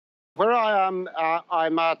Sam.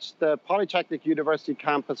 I'm at the Polytechnic University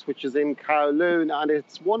campus, which is in Kowloon, and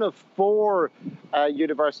it's one of four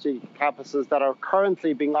university campuses that are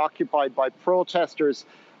currently being occupied by protesters.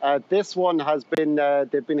 This one has been,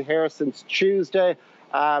 they've been here since Tuesday.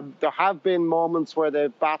 There have been moments where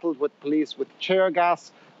they've battled with police with tear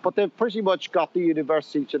gas, but they've pretty much got the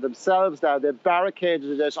university to themselves now. They've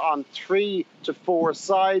barricaded it on 3 to 4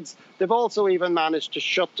 sides. They've also even managed to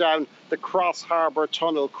shut down the Cross Harbour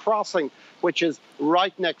Tunnel crossing, which is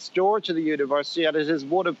right next door to the university, and it is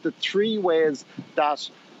one of the 3 ways that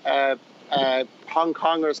Hong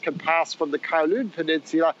Kongers can pass from the Kowloon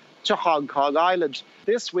Peninsula to Hong Kong Island.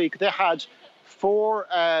 This week they had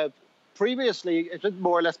 4, previously it had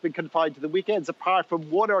more or less been confined to the weekends, apart from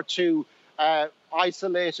 1 or 2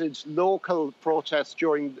 isolated local protests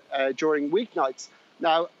during weeknights.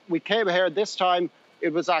 Now, we came here this time,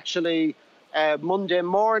 it was actually Monday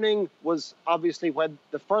morning was obviously when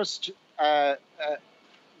the first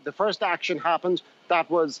action happened. That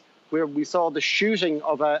was where we saw the shooting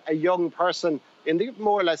of a young person in the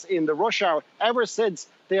more or less in the rush hour. Ever since,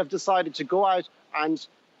 they have decided to go out and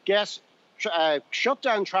shut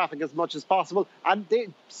down traffic as much as possible, and they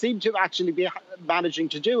seem to actually be managing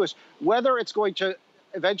to do it. Whether it's going to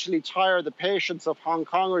eventually tire the patience of Hong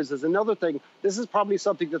Kongers is another thing. This is probably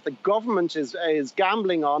something that the government is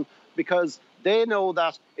gambling on, because they know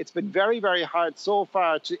that it's been very, very hard so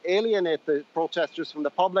far to alienate the protesters from the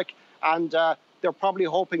public, and they're probably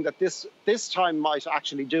hoping that this time might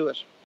actually do it.